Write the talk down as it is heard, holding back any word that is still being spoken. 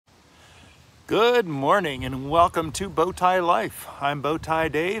Good morning and welcome to Bowtie Life. I'm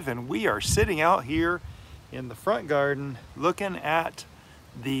Bowtie Dave and we are sitting out here in the front garden looking at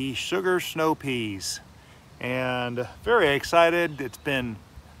the sugar snow peas and very excited. It's been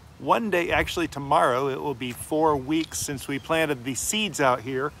one day, actually tomorrow, it will be 4 weeks since we planted the seeds out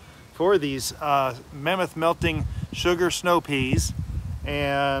here for these mammoth melting sugar snow peas,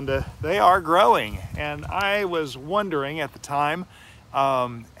 and they are growing. And I was wondering at the time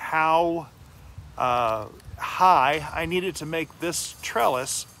how high I needed to make this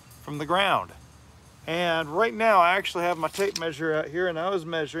trellis from the ground. And right now I actually have my tape measure out here and I was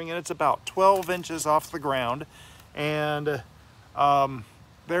measuring and it's about 12 inches off the ground, and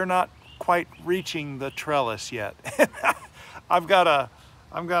they're not quite reaching the trellis yet. I'm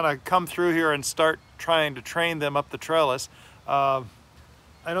gonna come through here and start trying to train them up the trellis. I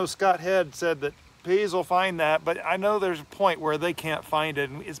know Scott Head said that peas will find that, but I know there's a point where they can't find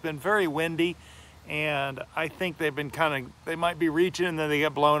it. And it's been very windy, and I think they've been they might be reaching and then they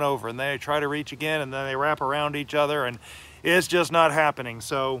get blown over and they try to reach again and then they wrap around each other and it's just not happening.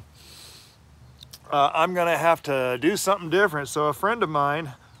 So I'm gonna have to do something different. So a friend of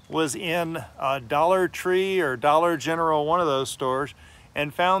mine was in Dollar Tree or Dollar General, one of those stores,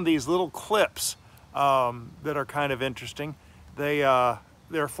 and found these little clips that are kind of interesting.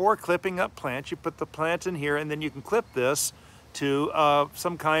 They're for clipping up plants. You put the plant in here and then you can clip this to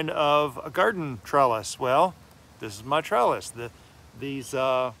some kind of a garden trellis. Well, this is my trellis, these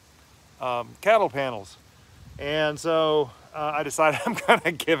cattle panels. And so I decided I'm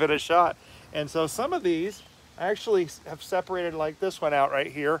gonna give it a shot. And so some of these I actually have separated, like this one out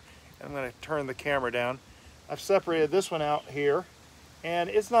right here. I'm gonna turn the camera down. I've separated this one out here, and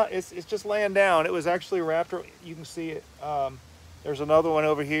it's just laying down. It was actually wrapped, you can see it. There's another one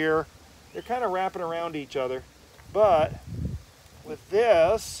over here. They're kind of wrapping around each other. But with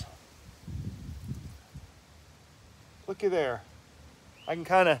this, looky there. I can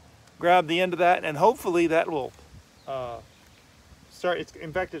kind of grab the end of that and hopefully that will start,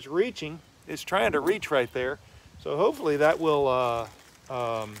 in fact it's reaching. It's trying to reach right there. So hopefully that will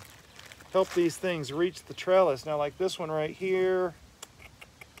help these things reach the trellis. Now like this one right here,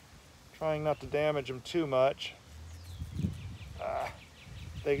 trying not to damage them too much.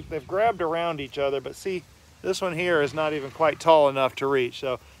 They've grabbed around each other, but see, this one here is not even quite tall enough to reach.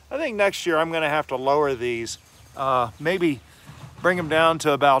 So I think next year I'm going to have to lower these, maybe bring them down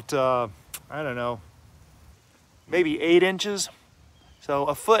to about, I don't know, maybe 8 inches. So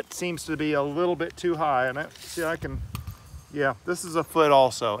a foot seems to be a little bit too high, and yeah, this is a foot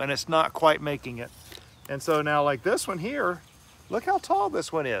also, and it's not quite making it. And so now like this one here, look how tall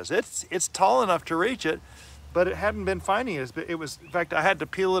this one is. It's tall enough to reach it, but it hadn't been finding it. It was, in fact, I had to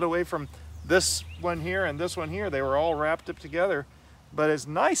peel it away from this one here and this one here. They were all wrapped up together, but it's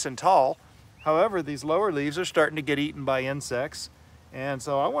nice and tall. However, these lower leaves are starting to get eaten by insects, and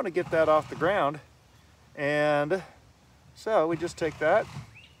so I want to get that off the ground. And so we just take that,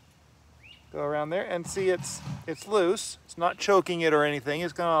 go around there, and see it's loose. It's not choking it or anything.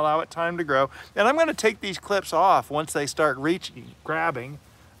 It's going to allow it time to grow. And I'm going to take these clips off once they start grabbing.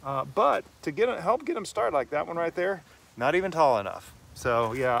 But to help get them started, like that one right there, not even tall enough.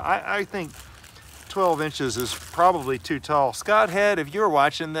 So yeah, I think 12 inches is probably too tall. Scott Head, if you're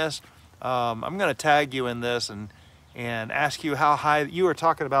watching this, I'm going to tag you in this and ask you how high. You were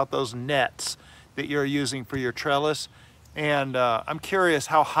talking about those nets that you're using for your trellis, and I'm curious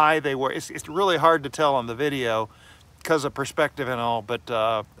how high they were. It's really hard to tell on the video because of perspective and all, but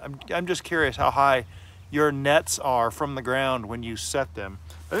I'm just curious how high your nets are from the ground when you set them.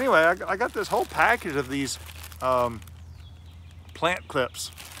 But anyway, I got this whole package of these plant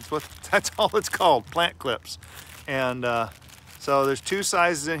clips. That's all it's called, plant clips. And so there's 2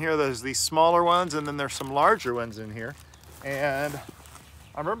 sizes in here. There's these smaller ones and then there's some larger ones in here. And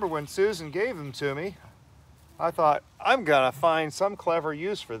I remember when Susan gave them to me, I thought, I'm gonna find some clever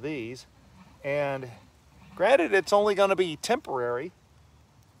use for these. And granted, it's only gonna be temporary,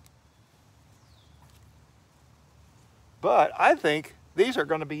 but I think these are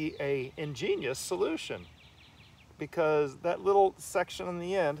gonna be an ingenious solution, because that little section on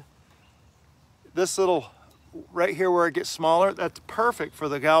the end, this little, right here where it gets smaller, that's perfect for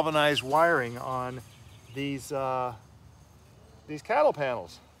the galvanized wiring on these cattle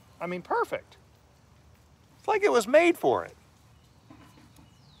panels. I mean, perfect. It's like it was made for it.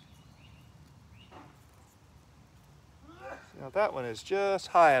 Now that one is just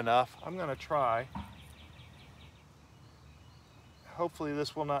high enough. I'm gonna try. Hopefully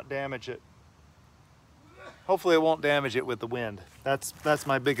this will not damage it. Hopefully it won't damage it with the wind. That's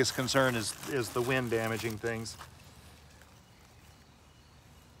my biggest concern is the wind damaging things.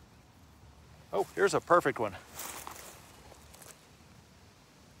 Oh, here's a perfect one.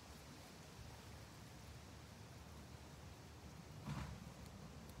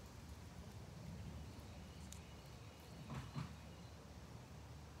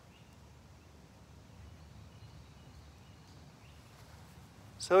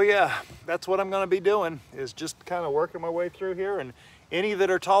 So yeah, that's what I'm going to be doing, is just kind of working my way through here, and any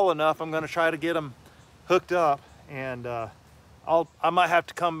that are tall enough, I'm going to try to get them hooked up, and I might have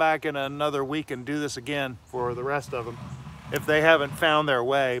to come back in another week and do this again for the rest of them if they haven't found their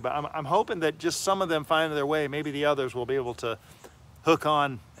way. But I'm hoping that just some of them find their way. Maybe the others will be able to hook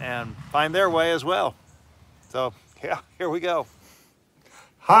on and find their way as well. So yeah, here we go.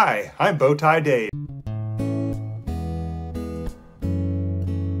 Hi, I'm Bowtie Dave.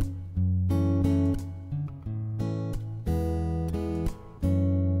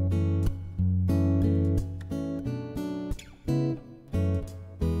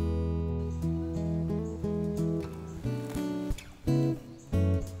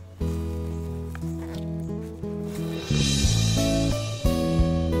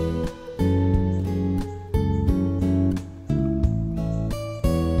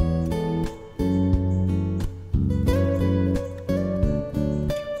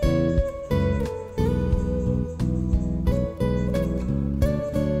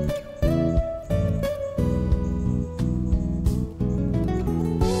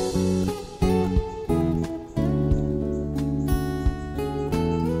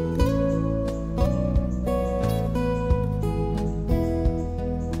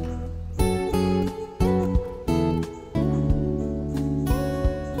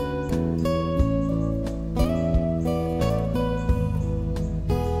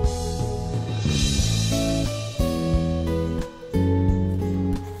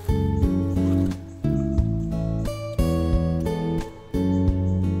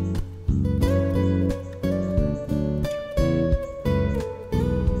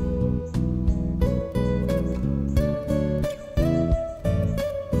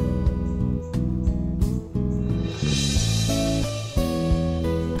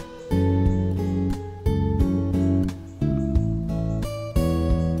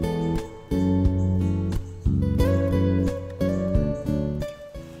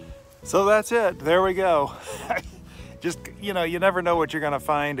 So that's it, there we go. Just, you know, you never know what you're gonna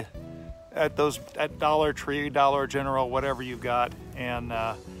find at Dollar Tree, Dollar General, whatever you've got. And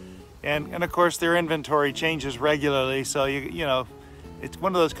of course their inventory changes regularly, so you know, it's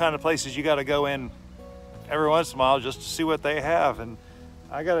one of those kind of places you gotta go in every once in a while just to see what they have. And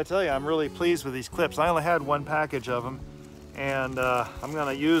I gotta tell you, I'm really pleased with these clips. I only had one package of them, and I'm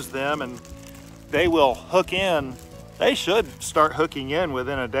gonna use them, and they will hook in. They should start hooking in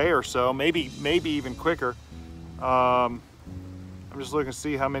within a day or so, maybe even quicker. I'm just looking to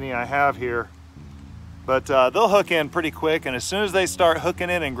see how many I have here. But they'll hook in pretty quick, and as soon as they start hooking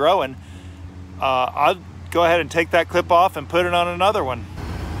in and growing, I'll go ahead and take that clip off and put it on another one.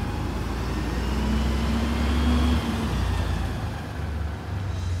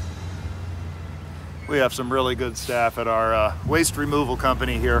 We have some really good staff at our waste removal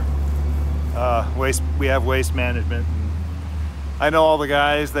company here. We have waste management. I know all the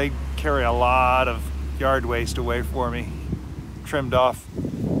guys, they carry a lot of yard waste away for me. Trimmed off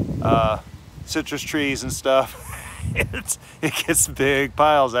citrus trees and stuff. It gets big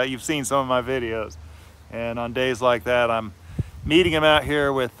piles out. You've seen some of my videos. And on days like that, I'm meeting them out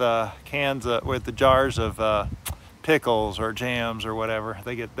here with cans, with the jars of pickles or jams or whatever.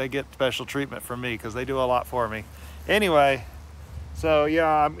 They get special treatment from me because they do a lot for me. Anyway, so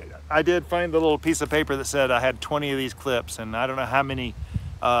yeah, I did find the little piece of paper that said I had 20 of these clips, and I don't know how many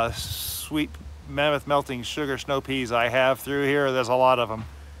sweet Mammoth melting sugar snow peas I have through here. There's a lot of them,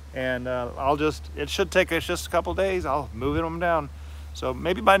 and it should take us just a couple days. I'll move them down, so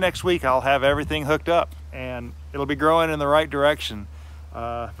maybe by next week I'll have everything hooked up and it'll be growing in the right direction.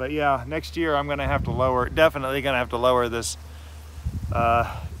 But yeah, next year I'm gonna have to definitely gonna have to lower this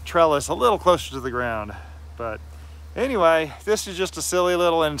trellis a little closer to the ground. But anyway, this is just a silly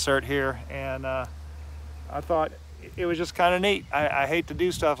little insert here, and I thought it was just kind of neat. I hate to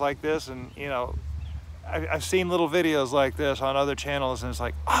do stuff like this, and you know, I've seen little videos like this on other channels, and it's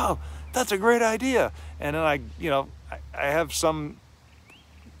like, oh, that's a great idea. And then I have some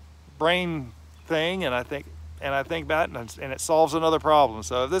brain thing, and I think about it, and it solves another problem.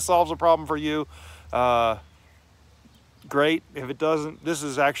 So if this solves a problem for you, great. If it doesn't, this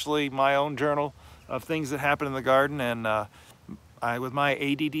is actually my own journal of things that happen in the garden, and with my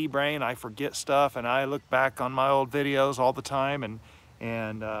ADD brain, I forget stuff, and I look back on my old videos all the time,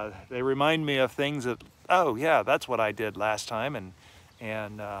 and they remind me of things that, oh yeah, that's what I did last time,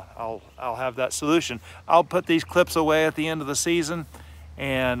 and I'll have that solution. I'll put these clips away at the end of the season,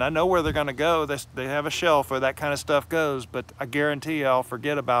 and I know where they're going to go. They have a shelf where that kind of stuff goes, but I guarantee you I'll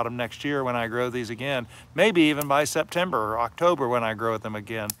forget about them next year when I grow these again. Maybe even by September or October when I grow them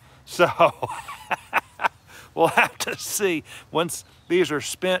again. So we'll have to see once these are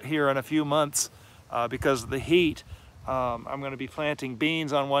spent here in a few months because of the heat. I'm going to be planting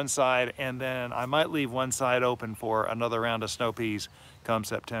beans on one side, and then I might leave one side open for another round of snow peas come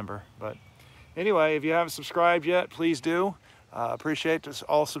September. But anyway, if you haven't subscribed yet, please do. Appreciate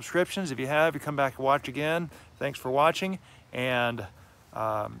all subscriptions. If you have, you come back and watch again. Thanks for watching, and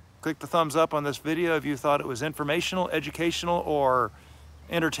click the thumbs up on this video if you thought it was informational, educational, or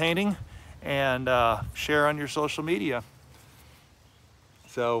entertaining, and share on your social media.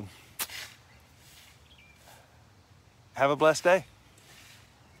 So have a blessed day.